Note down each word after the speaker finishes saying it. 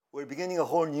We're beginning a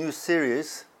whole new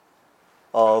series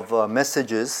of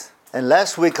messages. And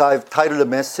last week I've titled the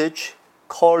message,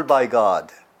 Called by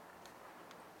God,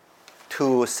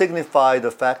 to signify the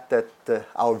fact that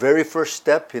our very first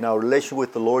step in our relation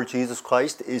with the Lord Jesus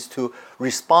Christ is to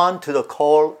respond to the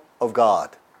call of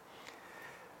God.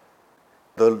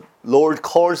 The Lord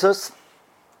calls us,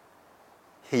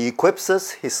 He equips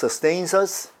us, He sustains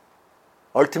us,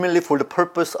 ultimately for the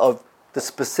purpose of the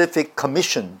specific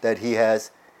commission that He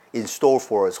has in store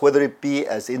for us. Whether it be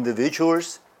as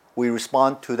individuals, we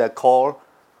respond to that call,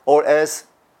 or as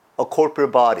a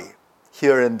corporate body,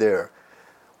 here and there.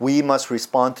 We must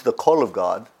respond to the call of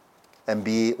God and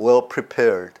be well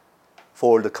prepared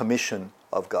for the commission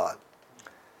of God.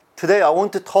 Today I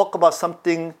want to talk about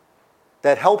something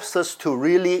that helps us to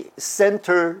really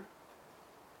center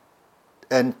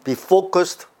and be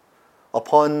focused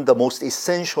upon the most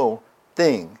essential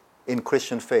thing in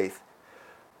Christian faith.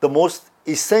 The most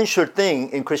essential thing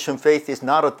in Christian faith is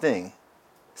not a thing.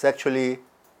 It's actually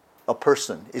a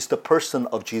person. It's the person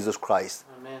of Jesus Christ.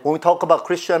 Amen. When we talk about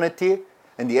Christianity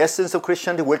and the essence of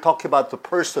Christianity, we're talking about the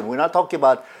person. We're not talking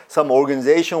about some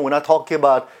organization. We're not talking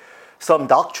about some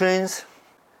doctrines.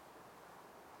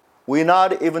 We're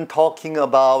not even talking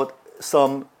about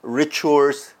some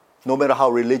rituals, no matter how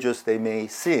religious they may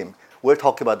seem. We're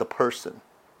talking about the person.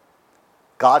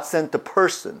 God sent the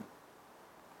person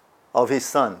of His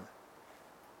Son,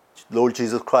 Lord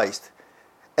Jesus Christ.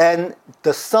 And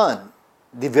the Son,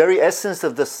 the very essence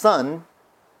of the Son,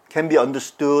 can be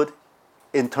understood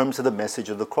in terms of the message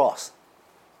of the cross.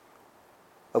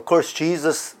 Of course,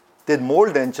 Jesus did more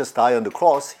than just die on the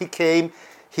cross. He came,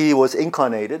 He was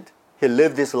incarnated, He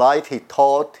lived His life, He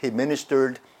taught, He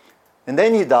ministered, and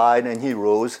then He died and He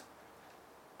rose.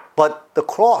 But the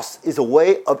cross is a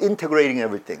way of integrating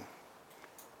everything.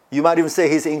 You might even say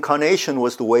His incarnation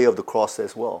was the way of the cross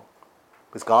as well.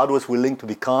 Because God was willing to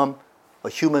become a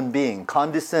human being,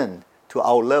 condescend to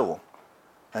our level.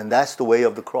 And that's the way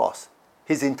of the cross.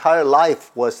 His entire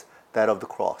life was that of the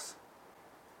cross.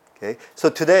 Okay? So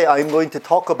today I'm going to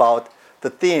talk about the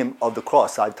theme of the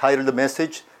cross. I've titled the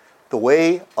message, The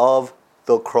Way of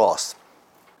the Cross.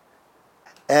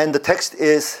 And the text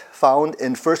is found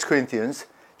in 1 Corinthians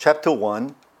chapter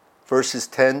 1, verses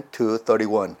 10 to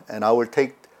 31. And I will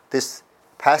take this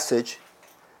passage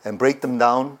and break them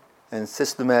down and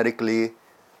systematically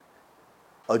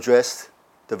address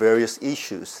the various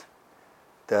issues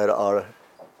that are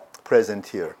present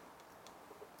here.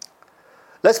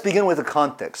 Let's begin with the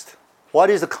context. What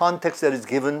is the context that is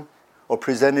given or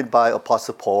presented by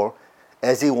Apostle Paul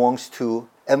as he wants to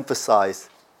emphasize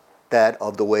that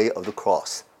of the way of the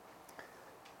cross?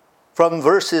 From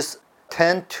verses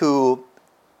 10 to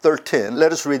 13,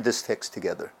 let us read this text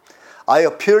together. I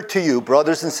appeal to you,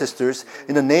 brothers and sisters,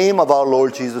 in the name of our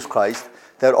Lord Jesus Christ,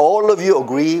 that all of you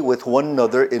agree with one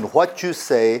another in what you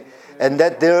say, and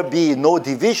that there be no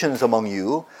divisions among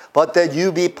you, but that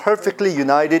you be perfectly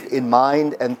united in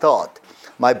mind and thought.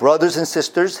 My brothers and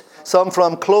sisters, some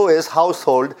from Chloe's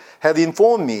household have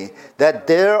informed me that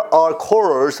there are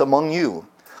quarrels among you.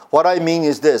 What I mean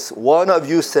is this: one of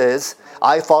you says,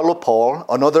 I follow Paul,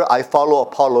 another I follow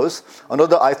Apollos,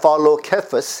 another I follow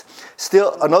Cephas,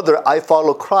 still another I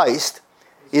follow Christ.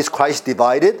 Is Christ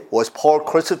divided? Was Paul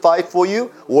crucified for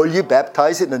you? Were you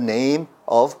baptized in the name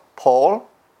of Paul?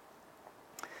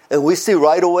 And we see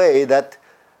right away that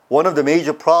one of the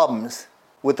major problems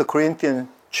with the Corinthian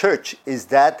church is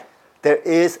that there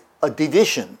is a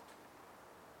division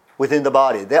within the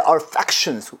body. There are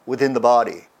factions within the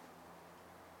body.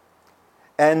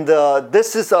 And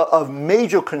this is a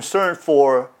major concern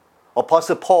for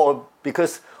Apostle Paul,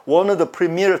 because one of the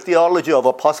premier theology of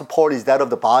Apostle Paul is that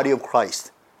of the body of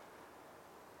Christ.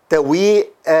 That we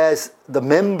as the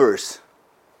members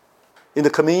in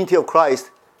the community of Christ,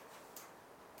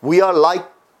 we are like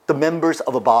the members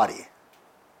of a body.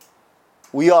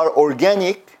 We are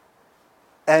organic,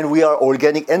 and we are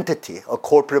organic entity, a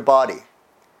corporate body.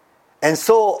 And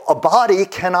so a body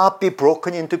cannot be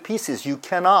broken into pieces. You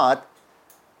cannot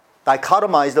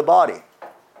dichotomize the body.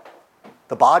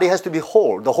 The body has to be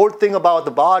whole. The whole thing about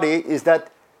the body is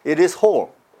that it is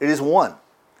whole. It is one.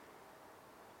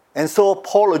 And so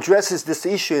Paul addresses this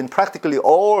issue in practically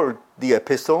all the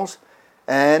epistles,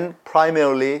 and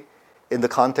primarily in the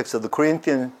context of the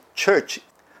Corinthian church.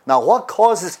 Now, what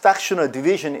causes factional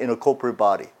division in a corporate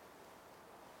body?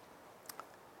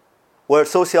 Well,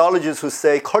 sociologists would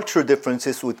say cultural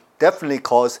differences would definitely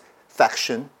cause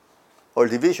faction or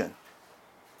division.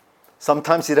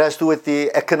 Sometimes it has to do with the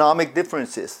economic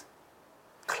differences,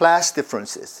 class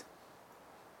differences.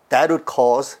 That would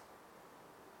cause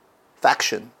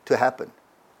faction to happen.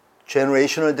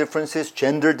 generational differences,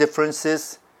 gender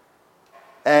differences,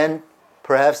 and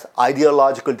perhaps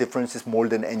ideological differences more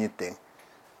than anything.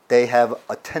 They have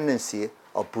a tendency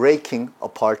of breaking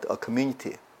apart a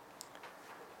community.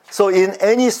 So in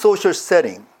any social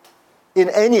setting, in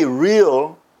any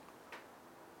real,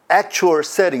 actual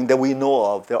setting that we know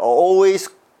of, there are always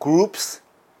groups,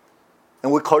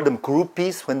 and we call them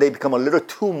groupies when they become a little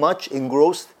too much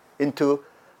engrossed into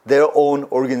their own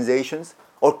organizations,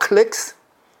 or cliques.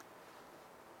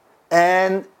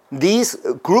 And these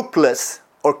grouplets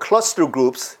or cluster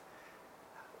groups,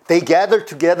 they gather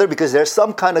together because there's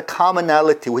some kind of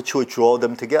commonality which will draw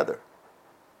them together.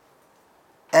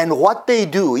 And what they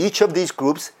do, each of these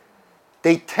groups,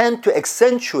 they tend to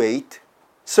accentuate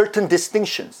certain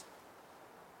distinctions.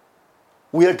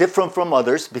 We are different from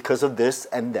others because of this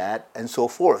and that and so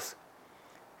forth.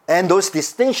 And those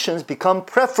distinctions become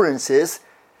preferences,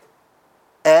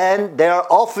 and they are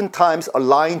oftentimes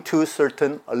aligned to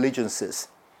certain allegiances.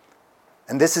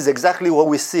 And this is exactly what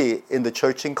we see in the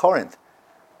church in Corinth.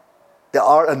 There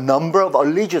are a number of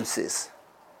allegiances.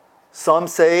 Some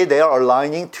say they are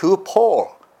aligning to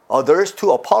Paul, others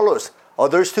to Apollos,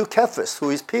 others to Cephas, who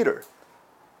is Peter.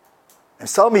 And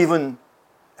some even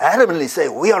adamantly say,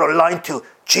 we are aligned to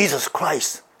Jesus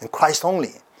Christ and Christ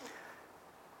only.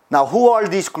 Now, who are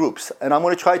these groups? And I'm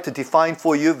going to try to define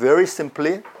for you very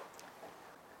simply.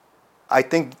 I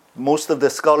think most of the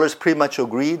scholars pretty much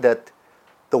agree that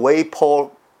the way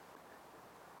Paul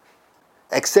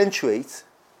accentuates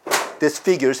these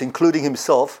figures, including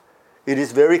himself, it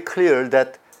is very clear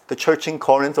that the church in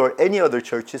Corinth or any other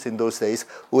churches in those days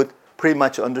would pretty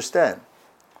much understand.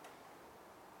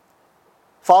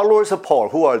 Followers of Paul,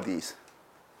 who are these?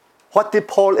 What did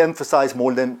Paul emphasize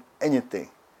more than anything?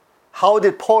 How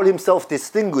did Paul himself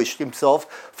distinguish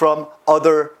himself from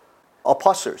other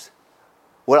apostles?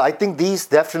 Well, I think these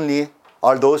definitely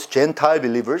are those Gentile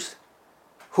believers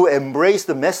who embrace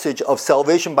the message of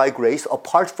salvation by grace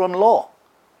apart from law.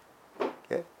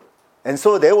 Okay? And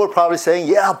so they were probably saying,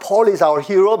 yeah, Paul is our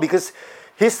hero because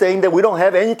he's saying that we don't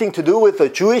have anything to do with the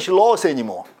Jewish laws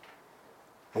anymore.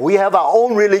 We have our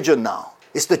own religion now.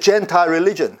 It's the Gentile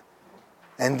religion.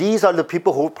 And these are the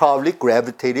people who probably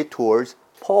gravitated towards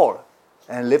Paul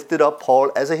and lifted up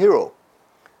Paul as a hero.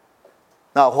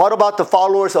 Now, what about the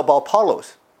followers of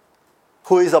Apollos?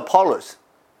 Who is Apollos?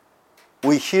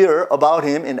 We hear about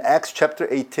him in Acts chapter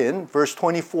 18, verse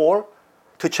 24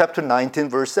 to chapter 19,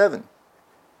 verse 7.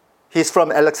 He's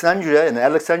from Alexandria, and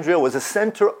Alexandria was a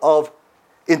center of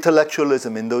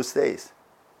intellectualism in those days.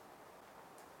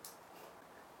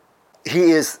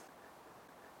 He is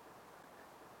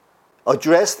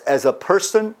addressed as a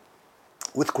person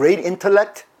with great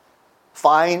intellect,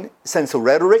 fine sense of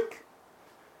rhetoric,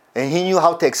 and he knew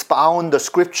how to expound the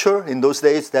scripture. In those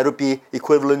days, that would be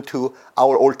equivalent to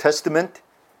our Old Testament.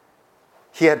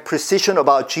 He had precision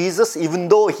about Jesus, even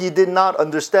though he did not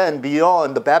understand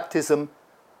beyond the baptism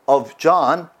of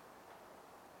John.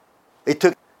 It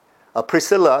took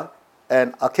Priscilla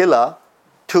and Aquila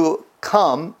to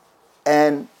come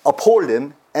and uphold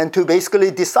him and to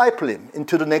basically disciple him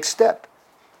into the next step.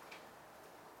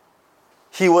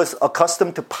 He was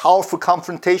accustomed to powerful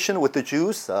confrontation with the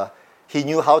Jews. He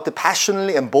knew how to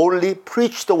passionately and boldly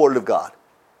preach the Word of God.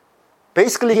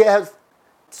 Basically, he had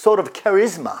sort of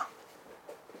charisma.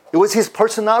 It was his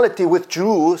personality which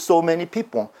drew so many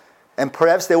people. And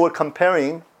perhaps they were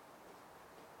comparing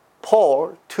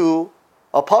Paul to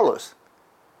Apollos.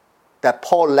 That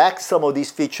Paul lacked some of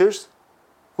these features,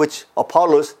 which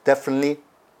Apollos definitely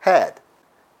had.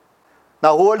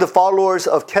 Now, who are the followers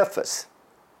of Cephas?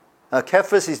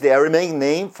 Cephas is the Aramaic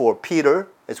name for Peter,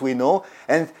 as we know.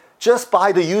 And just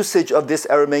by the usage of this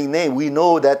Aramaic name, we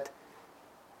know that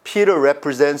Peter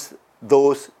represents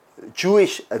those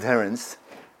Jewish adherents,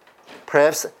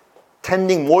 perhaps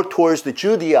tending more towards the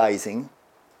Judaizing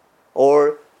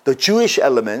or the Jewish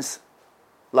elements,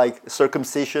 like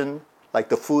circumcision, like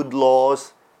the food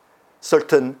laws,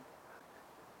 certain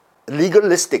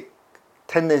legalistic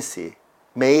tendency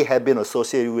may have been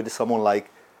associated with someone like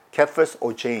Cephas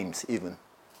or James even.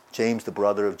 James, the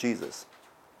brother of Jesus.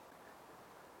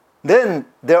 Then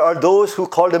there are those who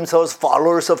call themselves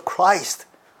followers of Christ.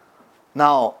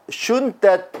 Now, shouldn't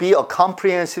that be a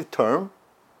comprehensive term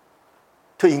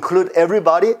to include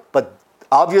everybody? But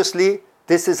obviously,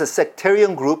 this is a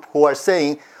sectarian group who are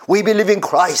saying, we believe in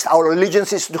Christ, our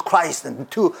allegiance is to Christ and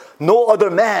to no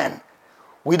other man.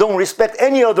 We don't respect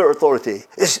any other authority.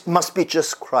 It must be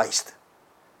just Christ.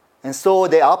 And so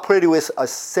they operated with a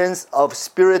sense of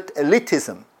spirit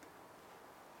elitism,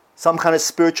 some kind of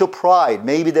spiritual pride.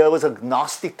 Maybe there was a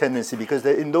Gnostic tendency because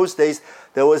in those days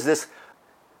there was this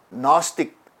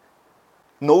Gnostic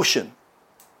notion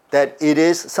that it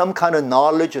is some kind of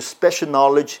knowledge, a special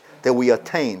knowledge that we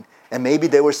attain. And maybe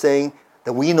they were saying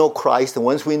that we know Christ, and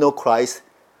once we know Christ,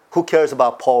 who cares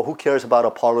about Paul? Who cares about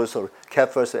Apollos or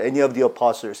Cephas or any of the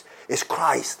apostles? It's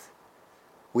Christ.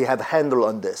 We have a handle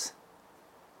on this.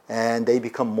 And they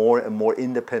become more and more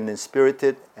independent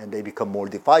spirited, and they become more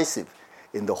divisive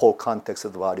in the whole context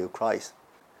of the body of Christ.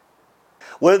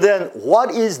 Well then,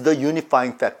 what is the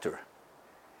unifying factor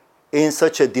in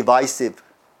such a divisive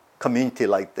community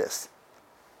like this?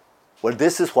 Well,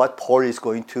 this is what Paul is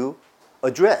going to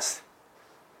address.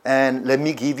 And let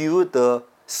me give you the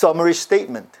summary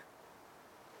statement,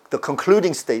 the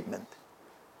concluding statement.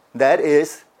 That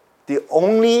is, the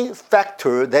only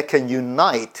factor that can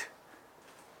unite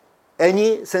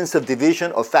any sense of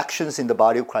division or factions in the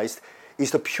body of Christ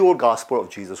is the pure gospel of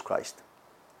Jesus Christ.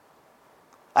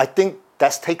 I think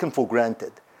that's taken for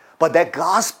granted. But that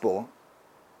gospel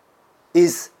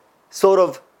is sort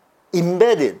of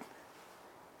embedded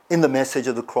in the message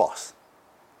of the cross.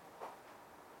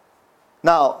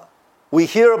 Now, we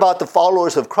hear about the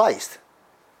followers of Christ.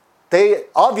 They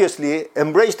obviously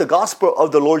embraced the gospel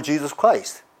of the Lord Jesus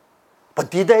Christ.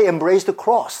 But did they embrace the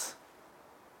cross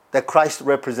that Christ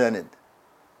represented?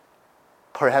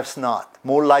 Perhaps not.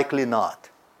 More likely not.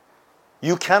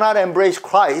 You cannot embrace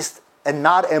Christ and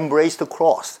not embrace the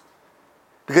cross.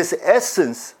 Because the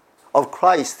essence of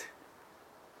Christ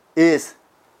is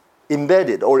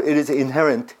embedded, or it is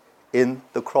inherent in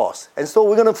the cross. And so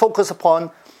we're going to focus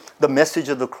upon the message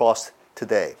of the cross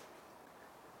today.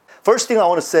 First thing I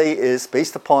want to say is,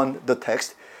 based upon the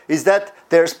text, is that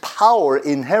there's power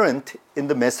inherent in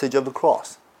the message of the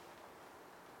cross.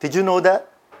 Did you know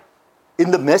that?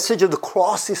 In the message of the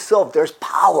cross itself, there's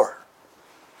power.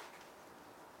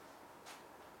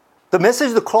 The message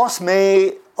of the cross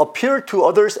may appear to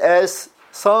others as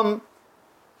some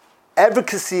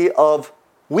advocacy of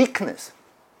weakness.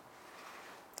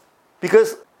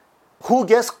 Because who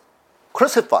gets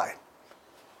crucified?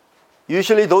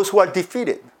 Usually those who are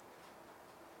defeated.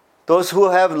 Those who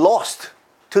have lost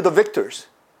to the victors.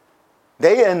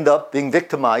 They end up being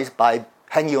victimized by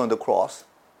hanging on the cross.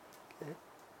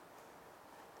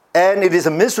 And it is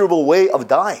a miserable way of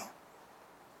dying.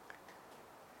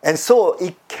 And so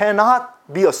it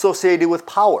cannot be associated with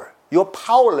power. You're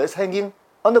powerless hanging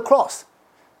on the cross.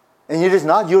 And it is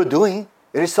not your doing.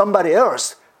 It is somebody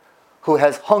else who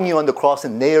has hung you on the cross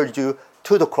and nailed you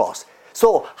to the cross.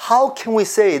 So how can we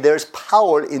say there's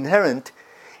power inherent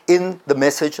in the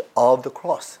message of the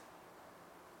cross?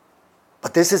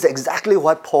 But this is exactly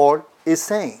what Paul is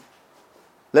saying.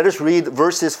 Let us read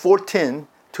verses 14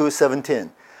 to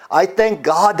 17. I thank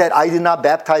God that I did not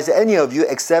baptize any of you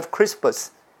except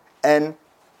Crispus and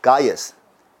Gaius.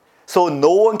 So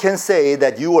no one can say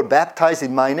that you were baptized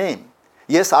in my name.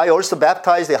 Yes, I also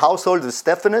baptized the household of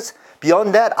Stephanas.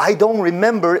 Beyond that, I don't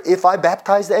remember if I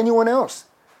baptized anyone else.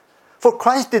 For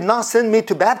Christ did not send me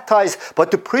to baptize, but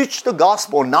to preach the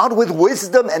gospel, not with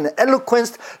wisdom and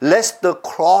eloquence, lest the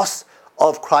cross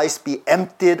of Christ be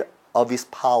emptied of his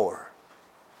power.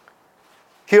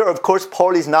 Here, of course,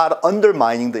 Paul is not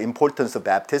undermining the importance of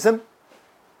baptism.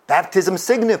 Baptism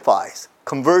signifies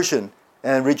conversion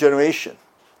and regeneration.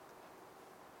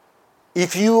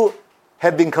 If you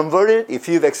have been converted, if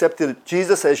you've accepted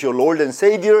Jesus as your Lord and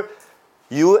Savior,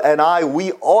 you and I,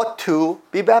 we ought to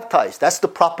be baptized. That's the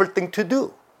proper thing to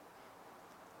do.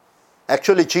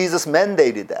 Actually, Jesus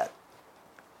mandated that.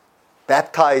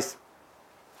 Baptize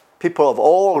people of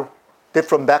all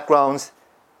different backgrounds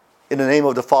in the name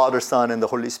of the Father, Son, and the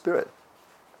Holy Spirit.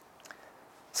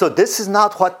 So this is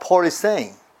not what Paul is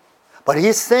saying. But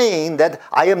he's saying that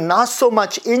I am not so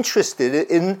much interested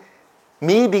in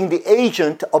me being the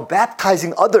agent of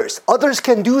baptizing others. Others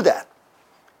can do that.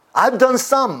 I've done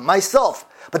some myself,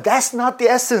 but that's not the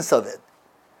essence of it.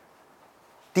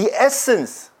 The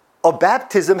essence of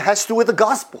baptism has to do with the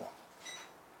gospel.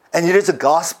 And it is the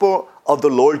gospel of the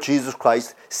Lord Jesus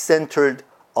Christ centered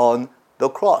on the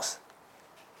cross.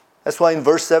 That's why in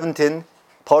verse 17,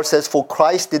 Paul says, for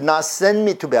Christ did not send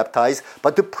me to baptize,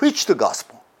 but to preach the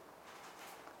gospel.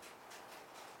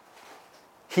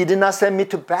 He did not send me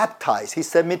to baptize. He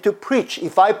sent me to preach.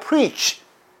 If I preach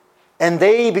and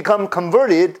they become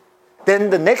converted,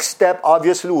 then the next step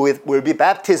obviously will be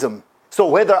baptism. So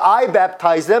whether I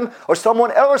baptize them or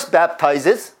someone else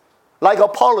baptizes, like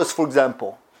Apollos, for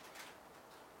example,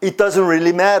 it doesn't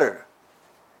really matter.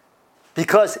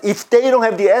 Because if they don't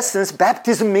have the essence,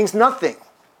 baptism means nothing.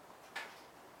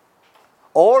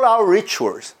 All our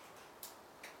rituals,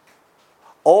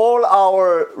 all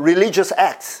our religious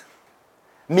acts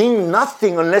mean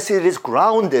nothing unless it is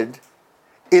grounded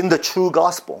in the true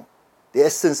gospel, the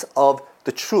essence of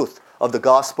the truth of the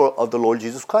gospel of the Lord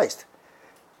Jesus Christ.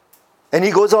 And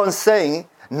he goes on saying,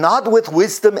 not with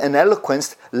wisdom and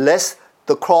eloquence, lest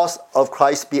the cross of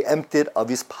Christ be emptied of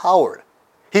his power.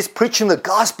 He's preaching the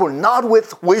gospel not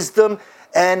with wisdom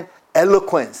and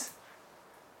eloquence.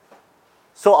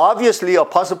 So obviously,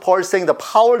 Apostle Paul is saying the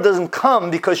power doesn't come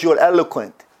because you're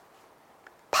eloquent.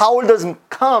 Power doesn't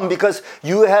come because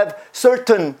you have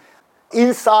certain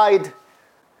inside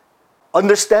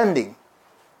understanding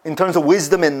in terms of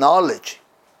wisdom and knowledge.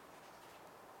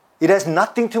 It has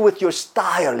nothing to do with your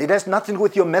style. It has nothing to do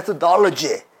with your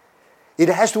methodology. It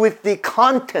has to do with the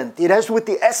content. It has to do with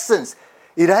the essence.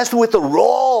 It has to do with the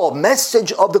raw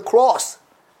message of the cross.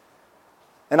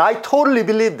 And I totally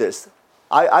believe this.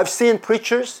 I've seen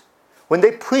preachers, when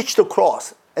they preach the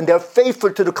cross and they're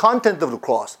faithful to the content of the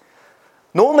cross,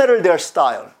 no matter their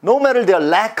style, no matter their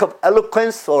lack of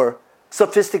eloquence or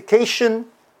sophistication,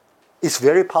 it's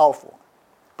very powerful.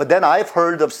 But then I've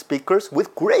heard of speakers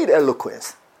with great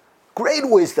eloquence, great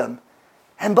wisdom,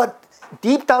 but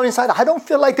deep down inside, I don't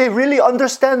feel like they really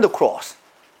understand the cross.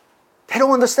 They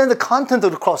don't understand the content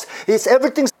of the cross.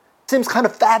 Everything seems kind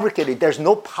of fabricated. There's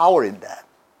no power in that.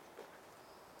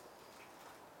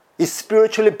 It's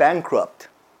spiritually bankrupt.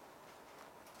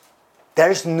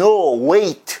 There's no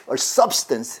weight or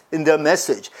substance in their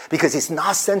message because it's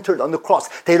not centered on the cross.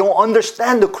 They don't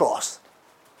understand the cross.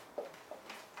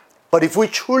 But if we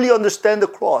truly understand the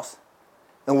cross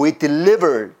and we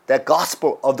deliver that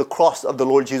gospel of the cross of the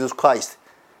Lord Jesus Christ,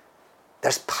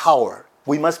 there's power.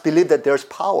 We must believe that there's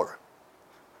power.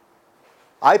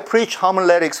 I preach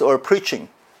homiletics or preaching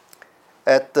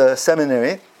at the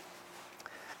seminary,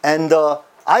 and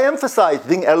I emphasize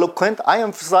being eloquent. I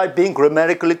emphasize being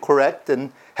grammatically correct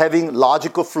and having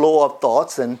logical flow of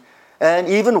thoughts and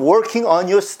even working on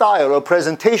your style or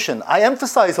presentation. I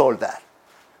emphasize all that.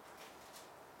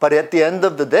 But at the end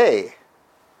of the day,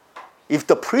 if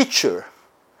the preacher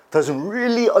doesn't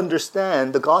really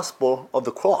understand the gospel of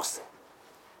the cross,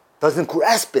 doesn't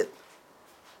grasp it,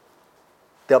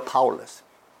 they're powerless.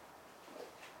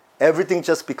 Everything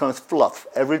just becomes fluff.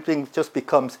 Everything just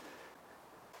becomes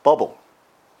bubble.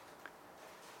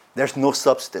 There's no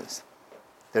substance.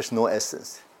 There's no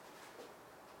essence.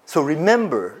 So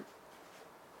remember,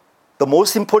 the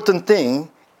most important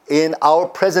thing in our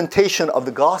presentation of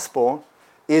the gospel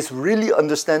is really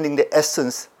understanding the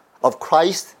essence of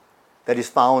Christ that is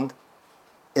found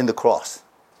in the cross.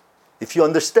 If you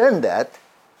understand that,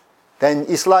 then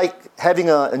it's like having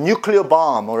a nuclear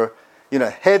bomb or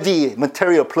heavy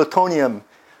material, plutonium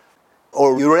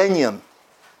or uranium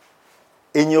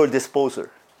in your disposer.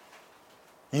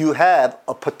 You have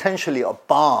potentially a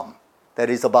bomb that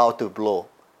is about to blow.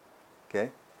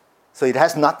 Okay? So it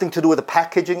has nothing to do with the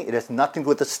packaging. It has nothing to do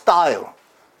with the style.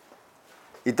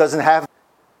 It doesn't have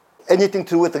anything to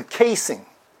do with the casing.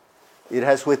 It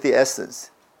has with the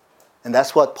essence. And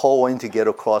that's what Paul wanted to get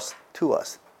across to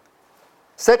us.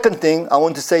 Second thing I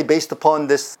want to say based upon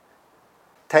this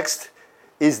text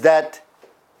is that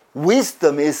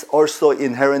wisdom is also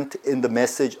inherent in the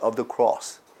message of the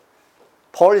cross.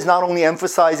 Paul is not only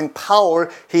emphasizing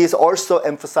power, he is also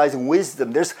emphasizing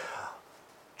wisdom. There's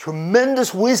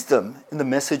tremendous wisdom in the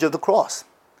message of the cross.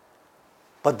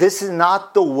 But this is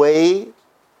not the way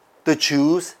the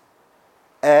Jews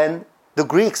and the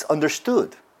Greeks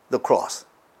understood the cross.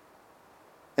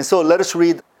 And so let us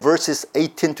read verses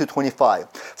 18 to 25.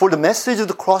 For the message of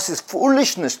the cross is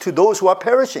foolishness to those who are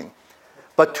perishing.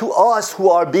 But to us who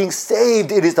are being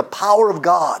saved, it is the power of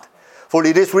God. For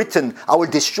it is written, I will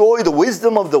destroy the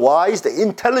wisdom of the wise, the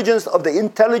intelligence of the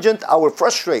intelligent I will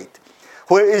frustrate.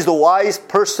 Where is the wise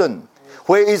person?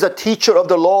 Where is the teacher of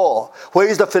the law? Where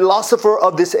is the philosopher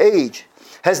of this age?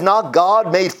 Has not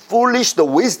God made foolish the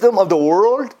wisdom of the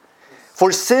world?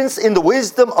 For since in the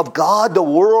wisdom of God, the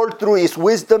world through his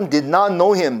wisdom did not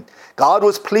know him, God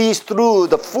was pleased through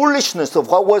the foolishness of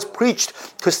what was preached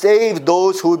to save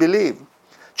those who believe.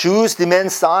 Jews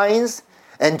demand signs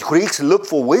and Greeks look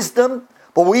for wisdom,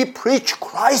 but we preach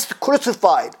Christ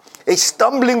crucified, a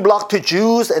stumbling block to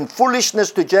Jews and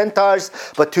foolishness to Gentiles,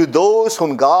 but to those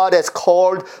whom God has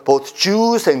called, both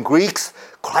Jews and Greeks,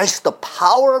 Christ the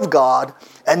power of God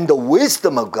and the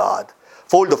wisdom of God.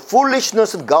 For the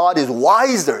foolishness of God is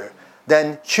wiser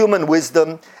than human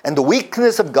wisdom, and the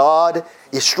weakness of God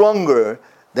is stronger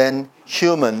than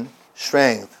human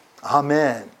strength.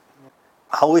 Amen.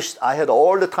 I wish I had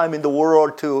all the time in the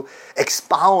world to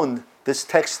expound this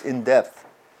text in depth,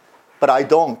 but I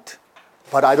don't.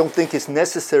 But I don't think it's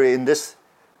necessary in this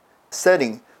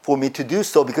setting for me to do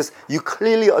so, because you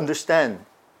clearly understand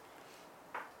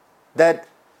that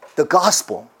the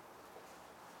gospel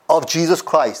of Jesus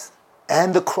Christ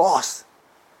and the cross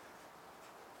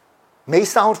may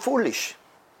sound foolish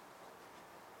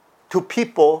to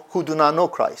people who do not know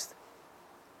Christ.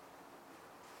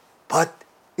 But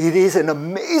it is an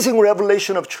amazing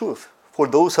revelation of truth for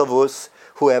those of us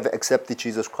who have accepted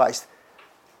Jesus Christ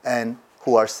and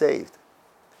who are saved.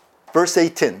 Verse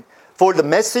 18, for the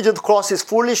message of the cross is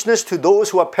foolishness to those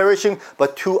who are perishing,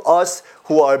 but to us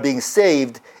who are being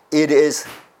saved, it is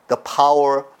the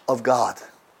power of God.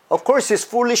 Of course, it's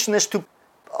foolishness to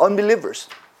unbelievers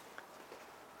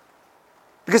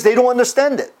because they don't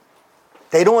understand it.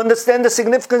 They don't understand the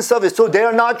significance of it, so they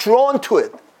are not drawn to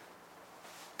it.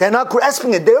 They're not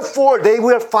grasping it. Therefore, they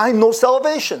will find no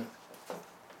salvation.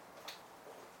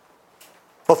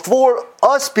 But for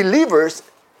us believers,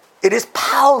 it is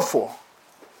powerful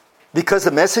because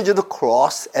the message of the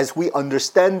cross, as we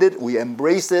understand it, we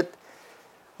embrace it,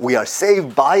 we are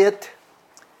saved by it,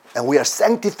 and we are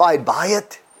sanctified by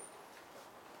it.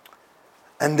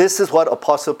 And this is what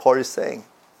Apostle Paul is saying.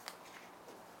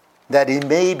 That it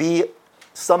may be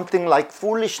something like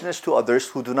foolishness to others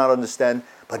who do not understand,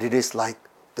 but it is like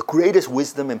the greatest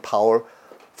wisdom and power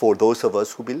for those of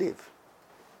us who believe.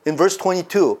 In verse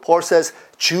 22, Paul says,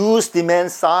 Jews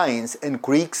demand signs and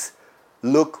Greeks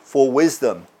look for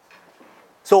wisdom.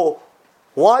 So,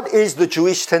 what is the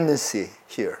Jewish tendency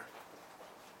here?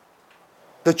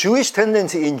 The Jewish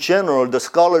tendency in general, the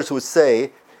scholars would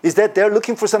say, is that they're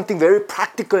looking for something very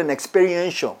practical and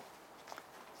experiential.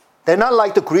 They're not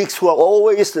like the Greeks who are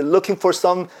always looking for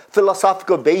some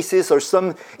philosophical basis or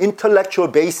some intellectual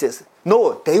basis.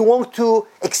 No, they want to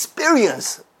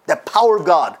experience the power of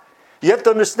God. You have to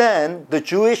understand the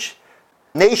Jewish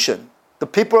nation, the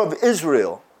people of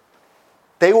Israel,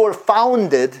 they were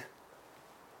founded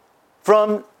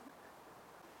from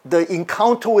the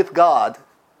encounter with God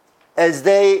as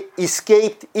they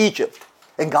escaped Egypt.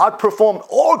 And God performed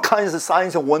all kinds of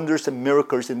signs and wonders and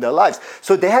miracles in their lives.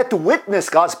 So they had to witness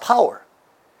God's power.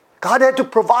 God had to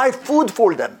provide food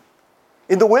for them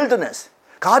in the wilderness.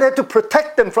 God had to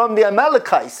protect them from the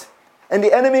Amalekites and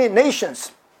the enemy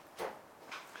nations.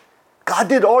 God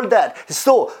did all that.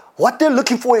 So what they're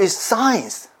looking for is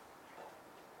signs.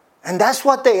 And that's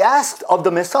what they asked of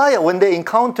the Messiah when they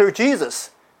encountered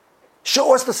Jesus.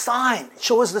 Show us the sign.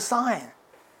 Show us the sign.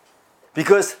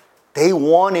 Because they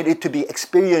wanted it to be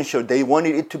experiential. They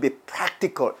wanted it to be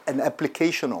practical and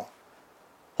applicational.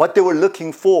 What they were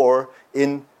looking for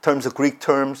in terms of Greek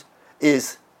terms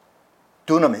is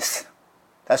dunamis.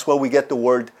 That's where we get the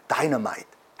word dynamite. It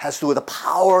has to do with the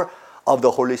power of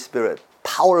the Holy Spirit,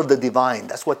 power of the divine.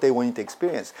 That's what they wanted to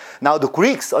experience. Now the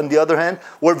Greeks, on the other hand,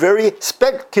 were very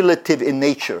speculative in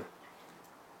nature.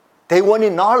 They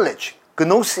wanted knowledge,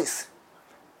 gnosis.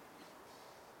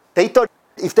 They thought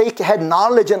if they had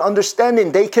knowledge and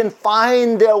understanding, they can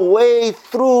find their way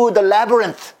through the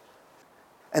labyrinth.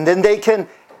 And then they can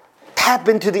tap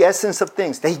into the essence of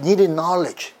things. They needed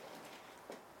knowledge.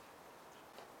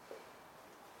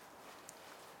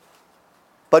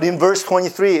 But in verse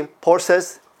 23, Paul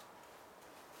says,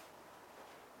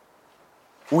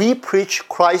 we preach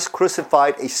Christ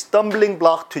crucified, a stumbling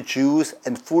block to Jews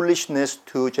and foolishness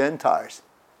to Gentiles.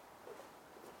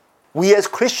 We as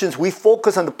Christians, we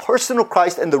focus on the person of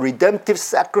Christ and the redemptive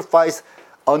sacrifice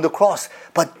on the cross.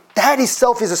 But that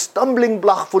itself is a stumbling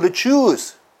block for the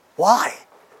Jews. Why?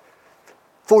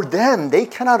 For them, they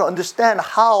cannot understand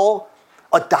how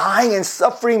a dying and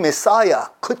suffering Messiah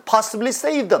could possibly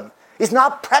save them. It's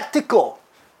not practical.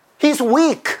 He's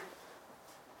weak.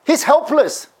 He's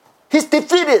helpless. He's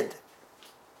defeated.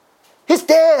 He's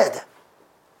dead.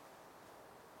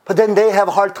 But then they have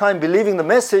a hard time believing the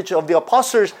message of the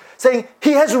apostles saying,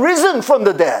 He has risen from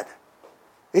the dead.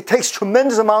 It takes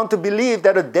tremendous amount to believe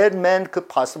that a dead man could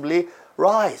possibly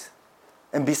rise.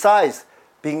 And besides,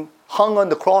 being hung on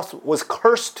the cross was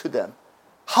cursed to them.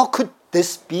 How could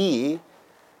this be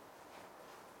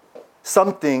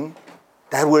something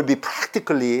that will be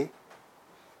practically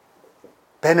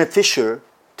beneficial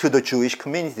to the Jewish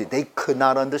community? They could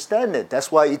not understand it.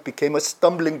 That's why it became a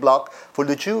stumbling block for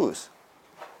the Jews.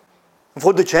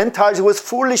 For the Gentiles, it was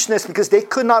foolishness because they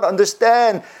could not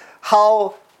understand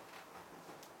how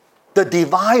the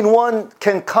divine one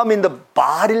can come in the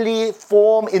bodily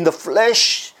form, in the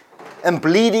flesh, and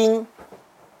bleeding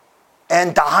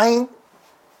and dying.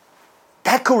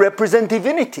 That could represent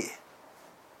divinity.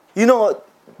 You know,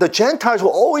 the Gentiles were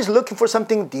always looking for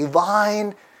something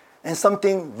divine and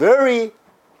something very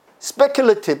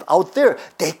speculative out there.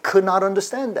 They could not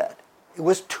understand that. It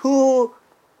was too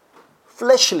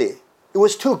fleshly. It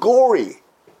was too gory.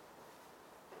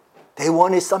 They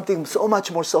wanted something so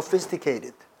much more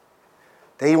sophisticated.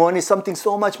 They wanted something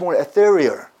so much more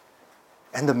ethereal.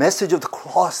 And the message of the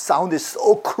cross sounded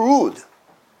so crude.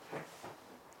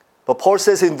 But Paul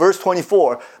says in verse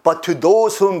 24, but to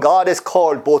those whom God has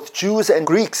called, both Jews and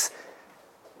Greeks,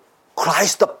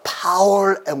 Christ the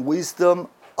power and wisdom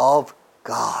of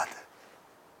God.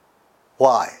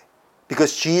 Why?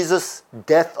 Because Jesus'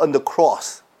 death on the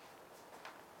cross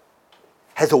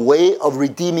has a way of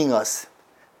redeeming us.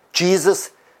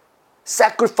 Jesus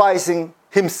sacrificing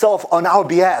himself on our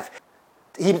behalf,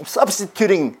 him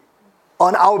substituting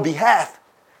on our behalf,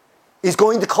 is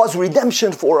going to cause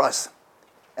redemption for us.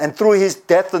 And through his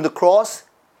death on the cross,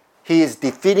 he is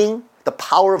defeating the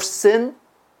power of sin,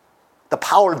 the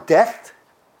power of death,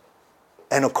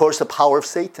 and of course the power of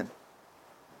Satan.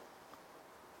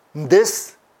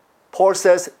 This, Paul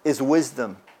says, is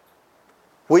wisdom,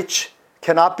 which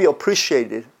cannot be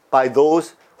appreciated by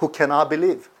those who cannot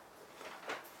believe.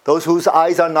 Those whose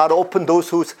eyes are not open, those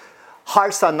whose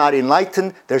hearts are not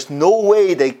enlightened, there's no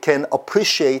way they can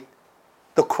appreciate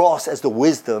the cross as the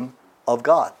wisdom of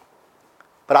God.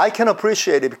 But I can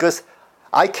appreciate it because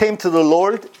I came to the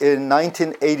Lord in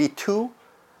 1982,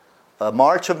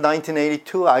 March of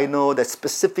 1982. I know that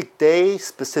specific day,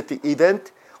 specific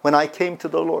event when I came to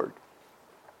the Lord.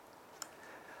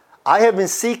 I have been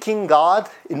seeking God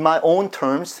in my own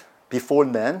terms before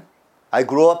then. I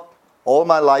grew up all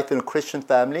my life in a Christian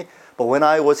family, but when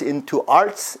I was into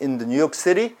arts in the New York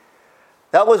City,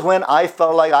 that was when I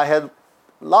felt like I had a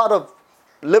lot of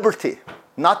liberty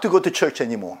not to go to church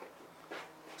anymore.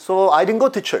 So I didn't go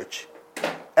to church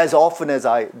as often as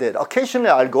I did. Occasionally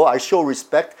I'll go, I show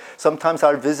respect. Sometimes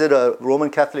I'll visit a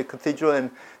Roman Catholic cathedral and,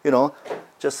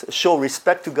 just show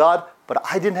respect to God. But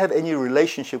I didn't have any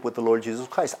relationship with the Lord Jesus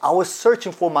Christ. I was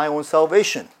searching for my own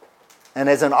salvation. And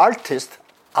as an artist,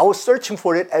 I was searching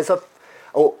for it as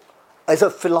a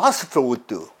philosopher would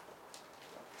do.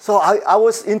 So I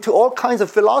was into all kinds of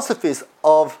philosophies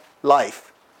of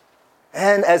life.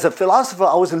 And as a philosopher,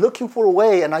 I was looking for a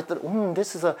way, and I thought,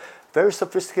 this is a very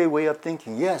sophisticated way of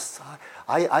thinking. Yes,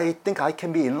 I think I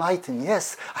can be enlightened.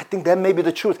 Yes, I think that may be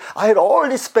the truth. I had all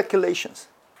these speculations.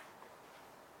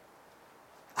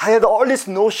 I had all these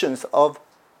notions of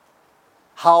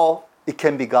how it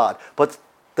can be God. But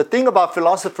the thing about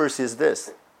philosophers is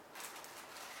this.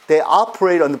 They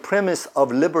operate on the premise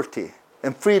of liberty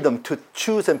and freedom to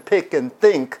choose and pick and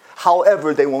think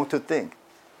however they want to think.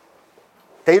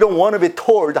 They don't want to be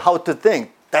told how to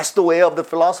think. That's the way of the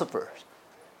philosophers.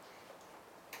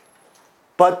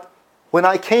 But when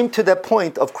I came to that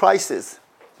point of crisis,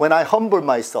 when I humbled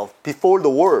myself before the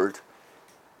Word,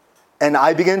 and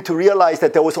I began to realize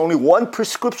that there was only one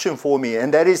prescription for me,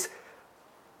 and that is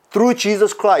through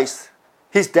Jesus Christ,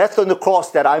 his death on the cross,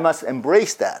 that I must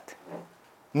embrace that.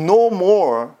 No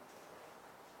more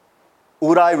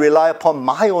would I rely upon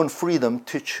my own freedom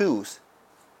to choose,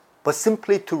 but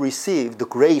simply to receive the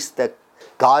grace that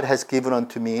God has given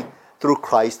unto me through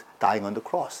Christ dying on the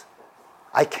cross.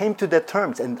 I came to that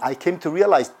terms, and I came to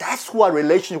realize that's what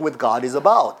relationship with God is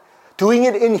about. Doing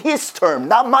it in his term,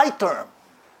 not my term.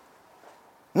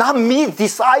 Not me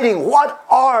deciding what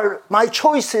are my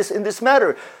choices in this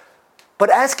matter, but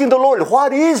asking the Lord,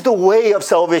 what is the way of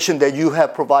salvation that you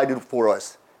have provided for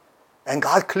us? And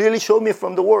God clearly showed me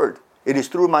from the Word. It is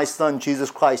through my Son,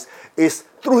 Jesus Christ. It's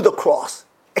through the cross.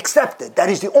 Accept it. That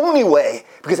is the only way,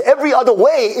 because every other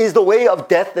way is the way of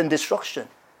death and destruction.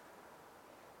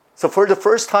 So for the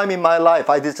first time in my life,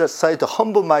 I decided to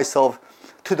humble myself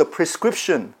to the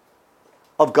prescription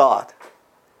of God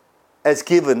as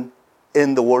given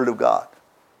in the Word of God.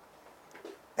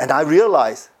 And I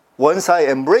realized once I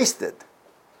embraced it,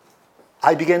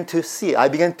 I began to see, I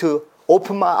began to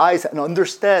open my eyes and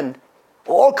understand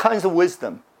all kinds of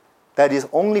wisdom that is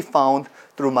only found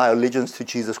through my allegiance to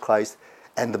Jesus Christ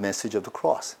and the message of the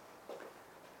cross.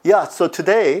 Yeah, so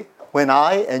today, when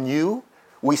I and you,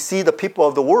 we see the people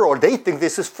of the world, they think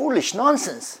this is foolish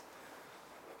nonsense.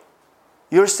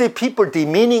 You see people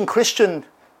demeaning Christian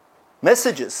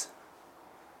messages,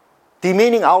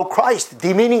 demeaning our Christ,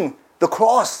 demeaning the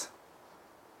cross.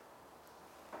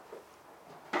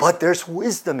 But there's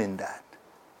wisdom in that.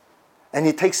 And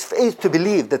it takes faith to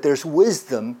believe that there's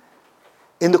wisdom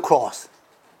in the cross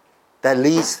that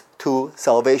leads to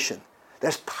salvation.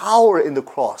 There's power in the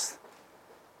cross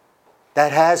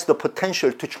that has the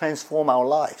potential to transform our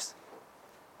lives.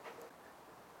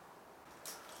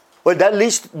 Well, that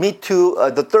leads me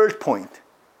to the third point,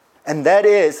 and that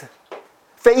is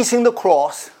facing the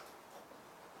cross.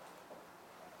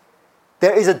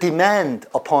 There is a demand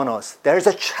upon us. There is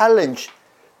a challenge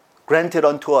granted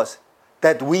unto us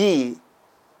that we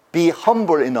be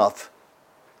humble enough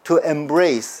to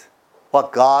embrace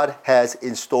what God has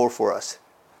in store for us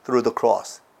through the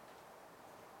cross.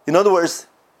 In other words,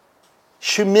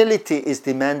 humility is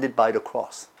demanded by the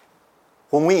cross.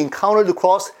 when we encounter the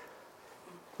cross,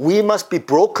 we must be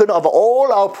broken of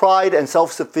all our pride and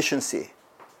self-sufficiency.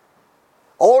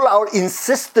 All our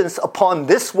insistence upon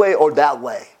this way or that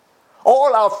way.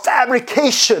 All our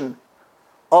fabrication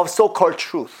of so-called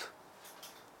truth.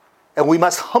 And we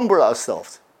must humble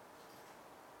ourselves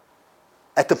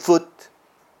at the foot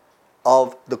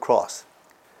of the cross.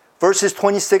 Verses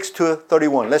 26 to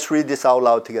 31. Let's read this out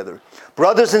loud together.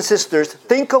 Brothers and sisters,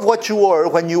 think of what you were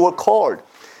when you were called.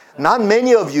 Not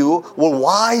many of you were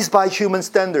wise by human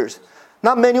standards.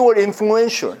 Not many were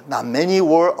influential. Not many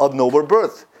were of noble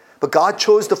birth. But God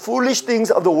chose the foolish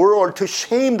things of the world to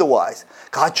shame the wise.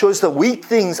 God chose the weak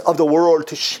things of the world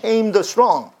to shame the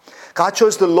strong. God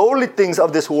chose the lowly things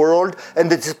of this world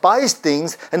and the despised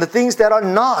things and the things that are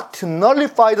not to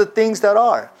nullify the things that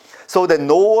are, so that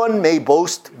no one may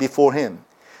boast before him.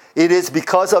 It is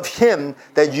because of him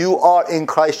that you are in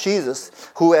Christ Jesus,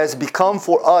 who has become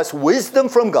for us wisdom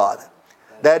from God.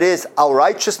 That is our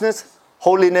righteousness,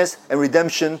 holiness, and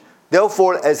redemption.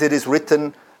 Therefore, as it is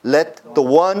written, let the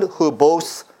one who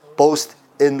boasts, boast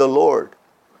in the Lord.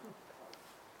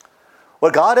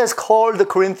 Well, God has called the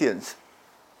Corinthians,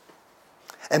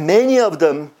 and many of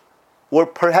them were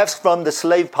perhaps from the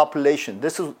slave population.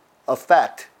 This is a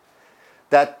fact,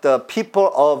 that the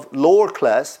people of lower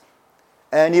class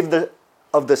and even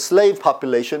of the slave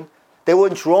population, they were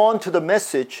drawn to the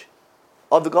message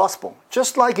of the gospel.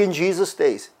 Just like in Jesus'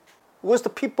 days. It was the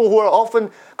people who are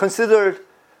often considered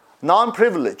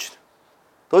non-privileged.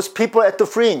 Those people at the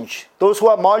fringe. Those who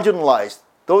are marginalized.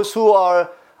 Those who are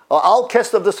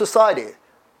outcasts of the society.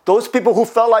 Those people who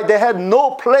felt like they had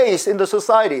no place in the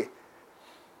society.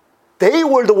 They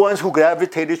were the ones who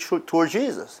gravitated toward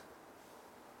Jesus.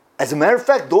 As a matter of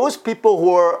fact, those people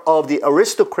who were of the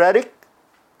aristocratic,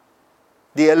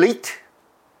 the elite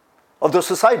of the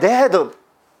society, they had the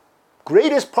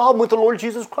greatest problem with the Lord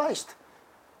Jesus Christ.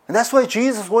 And that's why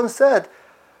Jesus once said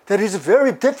that it's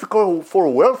very difficult for a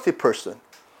wealthy person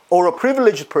or a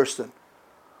privileged person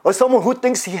or someone who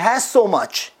thinks he has so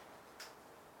much,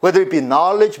 whether it be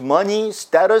knowledge, money,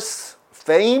 status,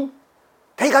 fame,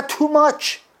 they got too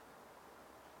much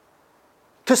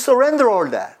to surrender all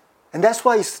that. And that's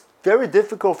why it's very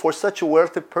difficult for such a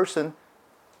wealthy person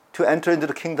to enter into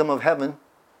the kingdom of heaven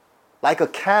like a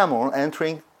camel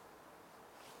entering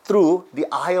through the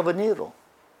eye of a needle.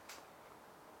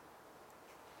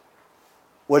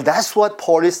 Well, that's what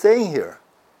Paul is saying here.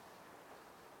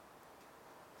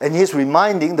 And he's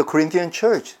reminding the Corinthian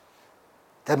church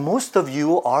that most of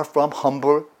you are from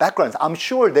humble backgrounds. I'm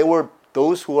sure there were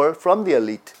those who are from the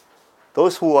elite,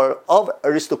 those who are of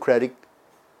aristocratic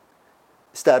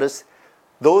status,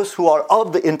 those who are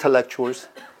of the intellectuals,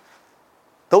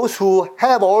 those who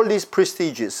have all these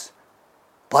prestiges.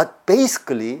 But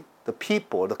basically, the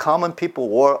people, the common people,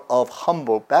 were of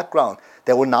humble background.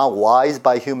 They were not wise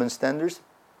by human standards.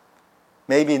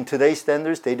 Maybe in today's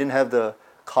standards, they didn't have the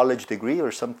college degree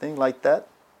or something like that.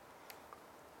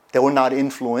 They were not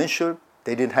influential.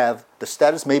 They didn't have the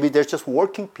status. Maybe they're just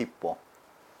working people.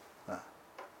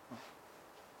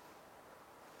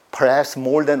 Perhaps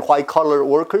more than white-collar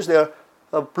workers, they're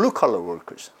blue-collar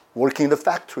workers, working in the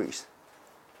factories,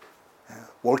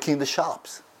 working in the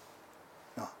shops,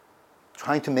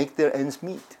 trying to make their ends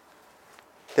meet.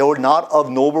 They were not of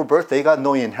noble birth. They got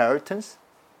no inheritance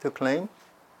to claim.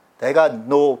 They got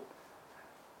no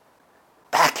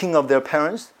backing of their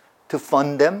parents to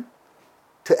fund them,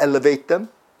 to elevate them.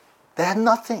 They had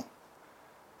nothing.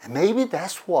 And maybe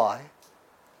that's why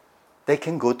they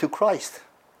can go to Christ.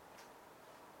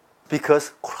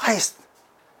 Because Christ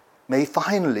may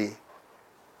finally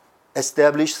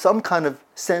establish some kind of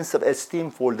sense of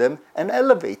esteem for them and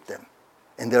elevate them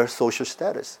in their social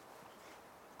status.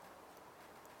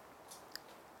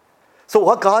 So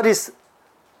what God is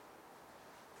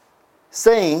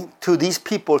saying to these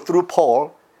people through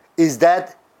Paul is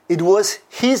that it was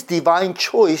his divine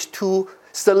choice to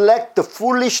select the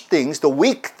foolish things, the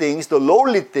weak things, the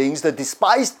lowly things, the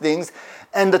despised things,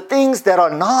 and the things that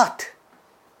are not,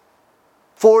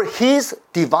 for his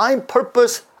divine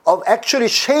purpose of actually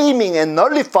shaming and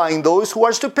nullifying those who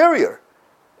are superior,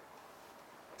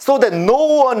 so that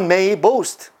no one may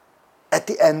boast at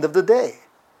the end of the day.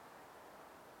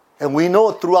 And we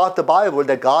know throughout the Bible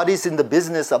that God is in the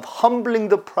business of humbling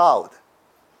the proud,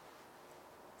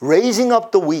 raising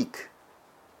up the weak,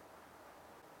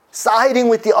 siding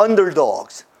with the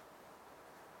underdogs,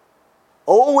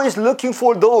 always looking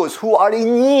for those who are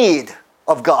in need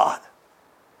of God.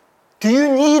 Do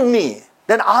you need me?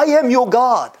 Then I am your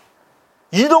God.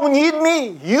 You don't need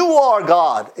me? You are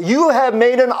God. You have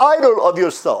made an idol of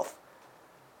yourself.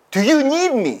 Do you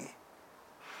need me?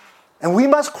 And we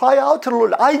must cry out to the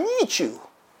Lord, I need you.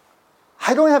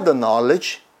 I don't have the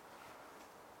knowledge.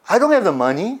 I don't have the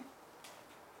money.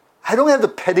 I don't have the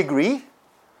pedigree.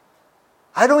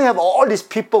 I don't have all these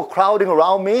people crowding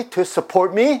around me to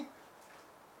support me.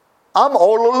 I'm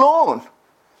all alone.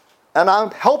 And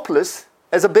I'm helpless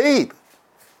as a babe.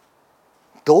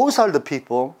 Those are the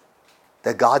people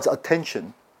that God's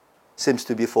attention seems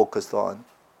to be focused on.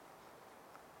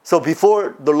 So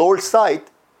before the Lord's sight,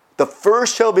 the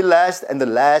first shall be last and the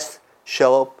last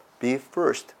shall be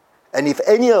first. And if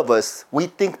any of us, we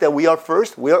think that we are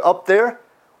first, we are up there,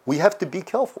 we have to be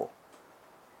careful.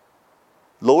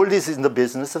 Lord is in the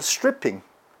business of stripping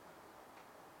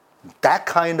that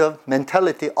kind of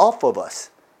mentality off of us.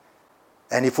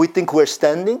 And if we think we're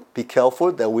standing, be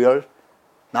careful that we are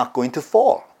not going to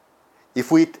fall.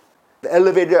 If we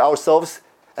elevated ourselves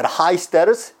at a high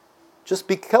status, just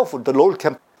be careful. The Lord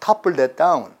can topple that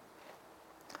down.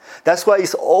 That's why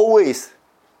it's always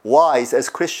wise as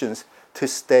Christians to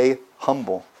stay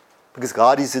humble. Because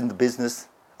God is in the business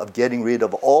of getting rid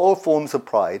of all forms of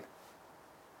pride.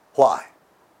 Why?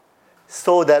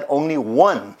 So that only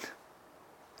one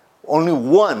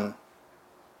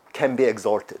can be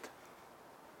exalted.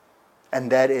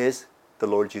 And that is the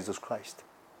Lord Jesus Christ.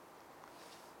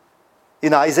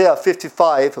 In Isaiah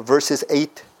 55, verses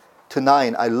 8 to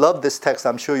 9, I love this text.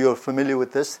 I'm sure you're familiar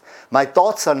with this. My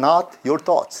thoughts are not your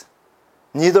thoughts,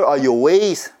 neither are your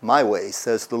ways my ways,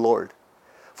 says the Lord.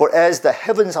 For as the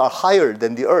heavens are higher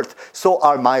than the earth, so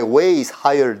are my ways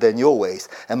higher than your ways,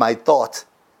 and my thoughts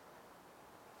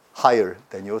higher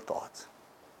than your thoughts.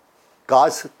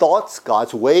 God's thoughts,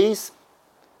 God's ways,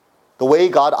 the way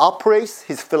God operates,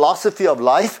 His philosophy of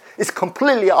life is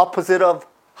completely opposite of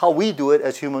how we do it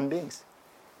as human beings.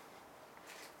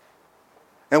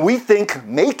 And we think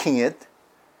making it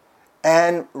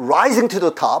and rising to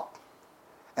the top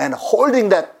and holding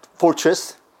that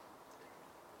fortress,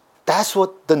 that's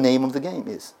what the name of the game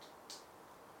is.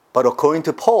 But according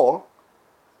to Paul,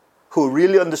 who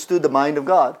really understood the mind of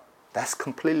God, that's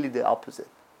completely the opposite.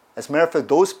 As a matter of fact,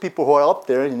 those people who are up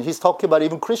there, and he's talking about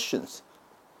even Christians.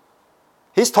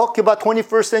 He's talking about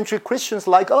 21st century Christians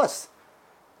like us.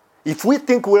 If we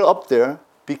think we're up there,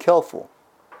 be careful.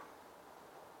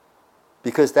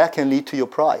 Because that can lead to your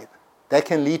pride. That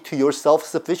can lead to your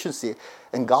self-sufficiency.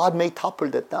 And God may topple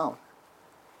that down.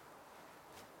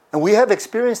 And we have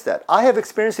experienced that. I have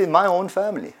experienced it in my own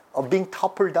family of being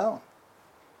toppled down.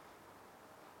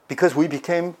 Because we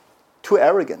became too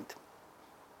arrogant,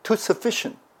 too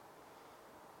sufficient,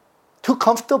 too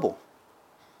comfortable.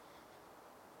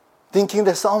 Thinking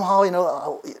that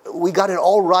somehow, we got it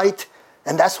all right,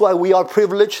 and that's why we are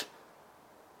privileged.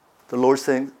 The Lord's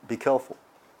saying, be careful.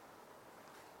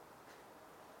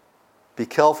 Be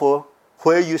careful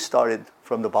where you started,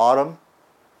 from the bottom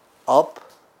up.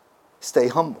 Stay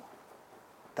humble.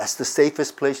 That's the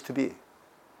safest place to be.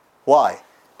 Why?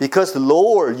 Because the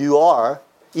lower you are,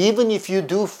 even if you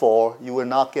do fall, you will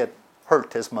not get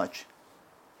hurt as much.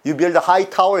 You build a high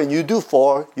tower and you do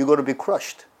fall, you're going to be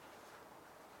crushed.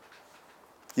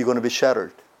 You're going to be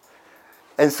shattered.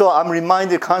 And so I'm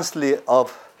reminded constantly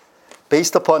of,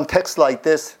 based upon texts like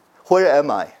this, where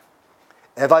am I?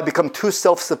 Have I become too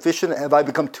self-sufficient? Have I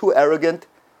become too arrogant?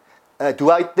 Do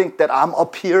I think that I'm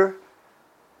up here?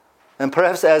 And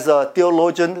perhaps as a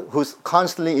theologian who's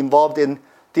constantly involved in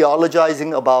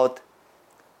theologizing about,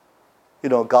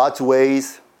 God's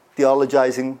ways,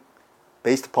 theologizing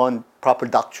based upon proper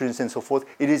doctrines and so forth,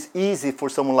 it is easy for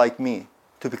someone like me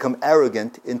to become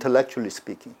arrogant, intellectually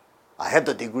speaking. I have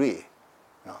the degree.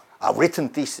 I've written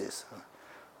thesis.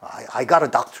 I got a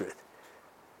doctorate.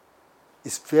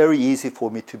 It's very easy for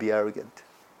me to be arrogant.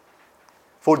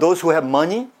 For those who have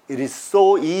money, it is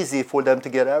so easy for them to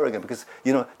get arrogant because,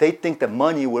 they think that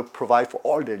money will provide for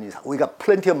all their needs. We got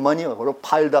plenty of money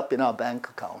piled up in our bank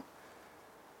account.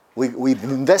 We've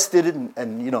invested it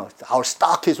and our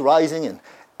stock is rising and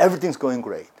everything's going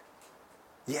great.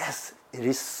 Yes, it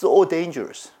is so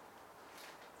dangerous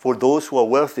for those who are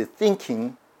wealthy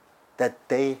thinking that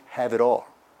they have it all.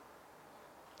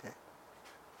 Okay?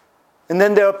 And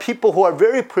then there are people who are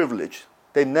very privileged.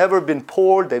 They've never been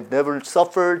poor, they've never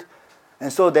suffered,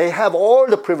 and so they have all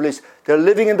the privilege. They're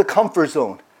living in the comfort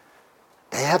zone.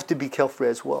 They have to be careful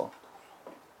as well.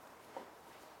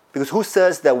 Because who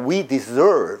says that we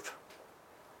deserve,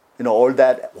 all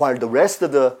that while the rest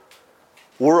of the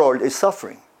world is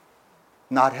suffering,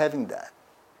 not having that.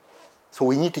 So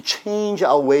we need to change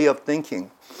our way of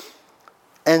thinking.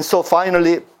 And so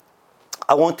finally,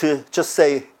 I want to just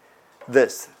say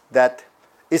this, that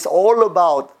it's all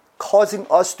about causing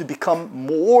us to become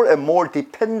more and more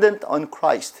dependent on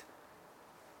Christ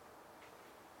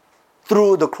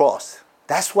through the cross.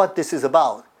 That's what this is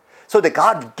about. so that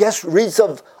God gets rid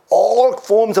of all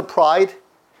forms of pride.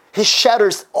 He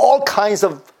shatters all kinds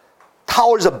of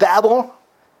towers of Babel,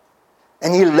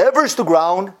 and he levels the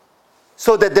ground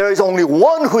so that there is only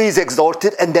one who is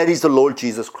exalted, and that is the Lord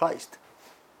Jesus Christ.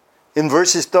 In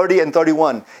verses 30 and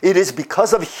 31, it is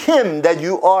because of him that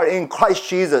you are in Christ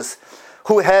Jesus,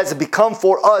 who has become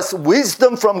for us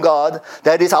wisdom from God,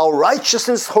 that is our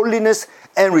righteousness, holiness,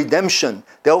 and redemption.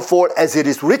 Therefore, as it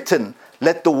is written,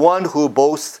 let the one who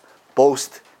boasts,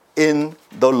 boast in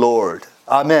the Lord.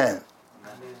 Amen.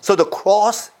 So the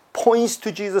cross points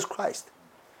to Jesus Christ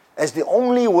as the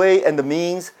only way and the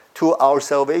means to our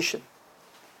salvation.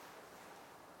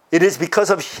 It is because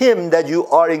of him that you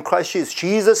are in Christ Jesus.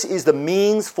 Jesus is the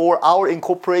means for our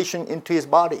incorporation into his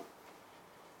body.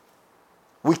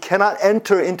 We cannot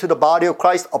enter into the body of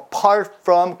Christ apart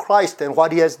from Christ and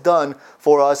what he has done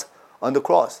for us on the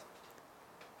cross.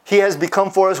 He has become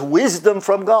for us wisdom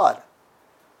from God.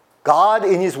 God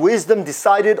in his wisdom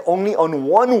decided only on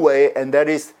one way, and that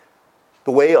is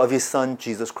the way of his Son,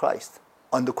 Jesus Christ,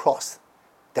 on the cross.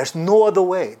 There's no other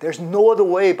way. There's no other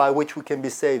way by which we can be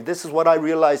saved. This is what I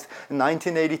realized in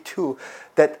 1982,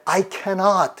 that I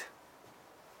cannot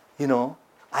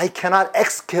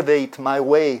excavate my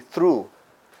way through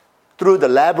the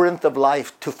labyrinth of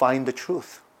life to find the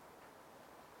truth.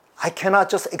 I cannot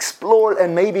just explore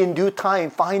and maybe in due time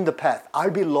find the path.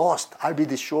 I'll be lost. I'll be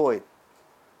destroyed.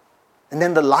 And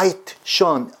then the light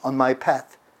shone on my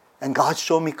path, and God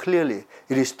showed me clearly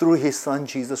it is through his Son,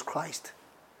 Jesus Christ.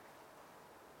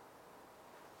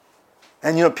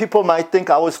 And people might think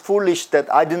I was foolish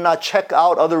that I did not check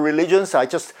out other religions. I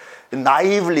just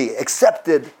naively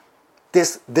accepted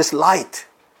this light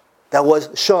that was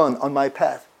shone on my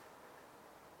path.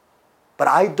 But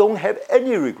I don't have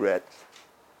any regret.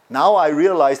 Now I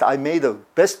realized I made the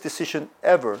best decision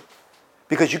ever,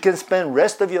 because you can spend the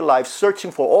rest of your life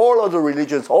searching for all other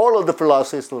religions, all of the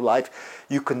philosophies of life.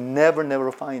 You can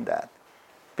never find that.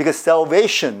 Because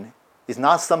salvation is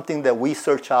not something that we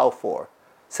search out for.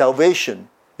 Salvation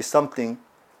is something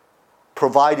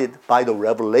provided by the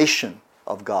revelation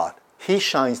of God. He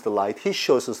shines the light. He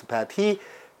shows us the path. He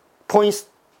points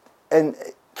and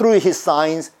through his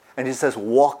signs, and he says,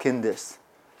 walk in this.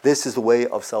 This is the way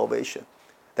of salvation.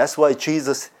 That's why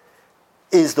Jesus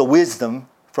is the wisdom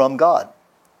from God.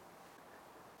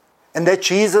 And that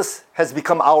Jesus has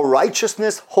become our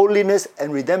righteousness, holiness,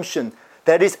 and redemption.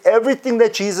 That is, everything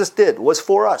that Jesus did was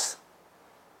for us.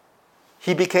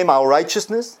 He became our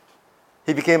righteousness.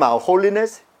 He became our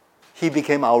holiness. He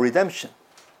became our redemption.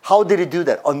 How did he do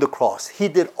that? On the cross. He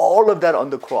did all of that on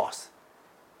the cross.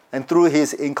 And through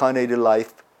his incarnated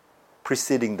life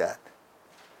preceding that.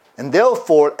 And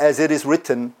therefore, as it is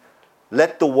written,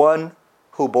 let the one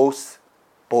who boasts,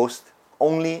 boast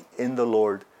only in the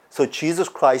Lord. So Jesus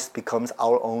Christ becomes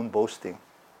our own boasting.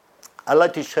 I'd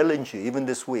like to challenge you, even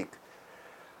this week.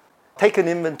 Take an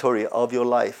inventory of your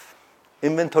life.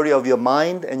 Inventory of your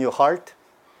mind and your heart.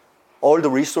 All the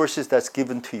resources that's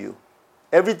given to you.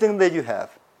 Everything that you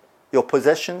have. Your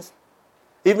possessions.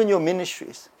 Even your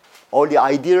ministries. All the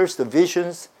ideas, the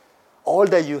visions. All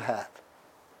that you have.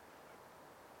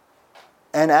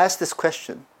 And ask this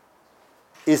question.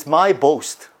 Is my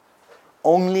boast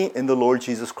only in the Lord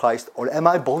Jesus Christ? Or am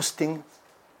I boasting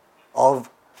of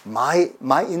my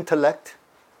intellect?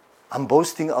 I'm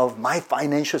boasting of my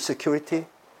financial security?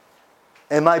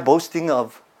 Am I boasting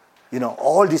of,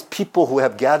 all these people who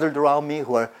have gathered around me,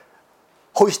 who are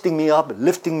hoisting me up,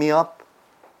 lifting me up?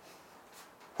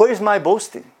 Where is my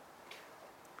boasting?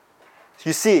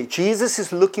 You see, Jesus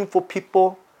is looking for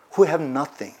people who have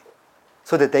nothing,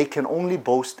 so that they can only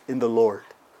boast in the Lord.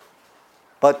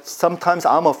 But sometimes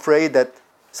I'm afraid that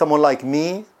someone like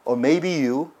me, or maybe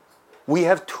you, we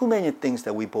have too many things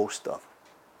that we boast of.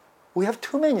 We have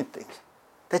too many things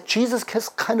that Jesus has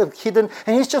kind of hidden,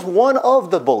 and he's just one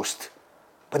of the boast,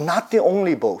 but not the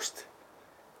only boast.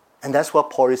 And that's what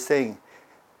Paul is saying.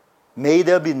 May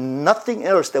there be nothing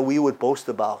else that we would boast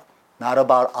about. Not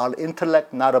about our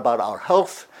intellect, not about our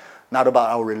health, not about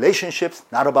our relationships,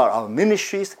 not about our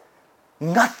ministries.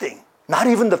 Nothing. Not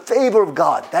even the favor of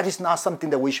God. That is not something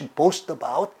that we should boast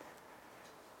about.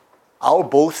 Our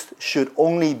boast should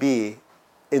only be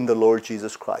in the Lord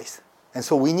Jesus Christ. And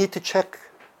so we need to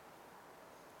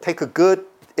take a good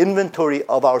inventory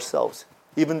of ourselves,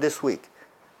 even this week,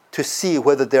 to see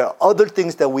whether there are other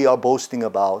things that we are boasting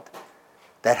about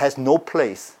that has no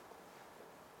place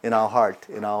in our heart,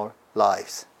 in our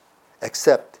lives,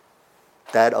 except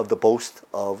that of the boast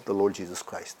of the Lord Jesus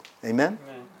Christ. Amen?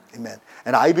 Amen. Amen.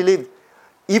 And I believe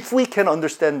if we can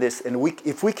understand this, and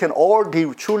if we can all be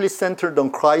truly centered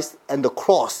on Christ and the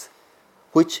cross,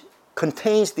 which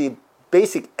contains the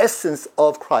basic essence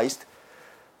of Christ,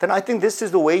 then I think this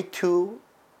is the way to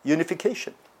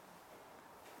unification.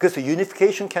 Because the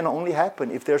unification can only happen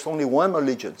if there's only one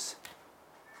allegiance,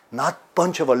 not a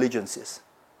bunch of allegiances.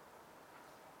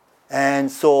 And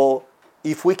so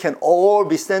if we can all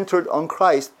be centered on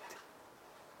Christ,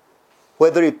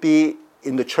 whether it be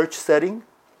in the church setting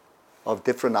of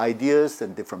different ideas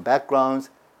and different backgrounds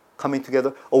coming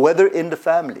together, or whether in the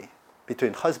family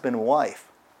between husband and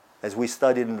wife, as we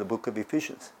studied in the book of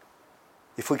Ephesians.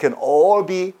 If we can all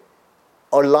be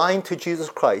aligned to Jesus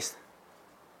Christ,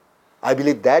 I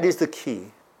believe that is the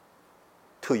key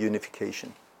to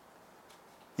unification.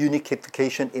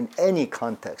 Unification in any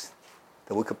context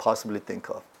that we could possibly think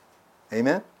of.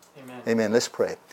 Amen? Amen. Amen. Let's pray.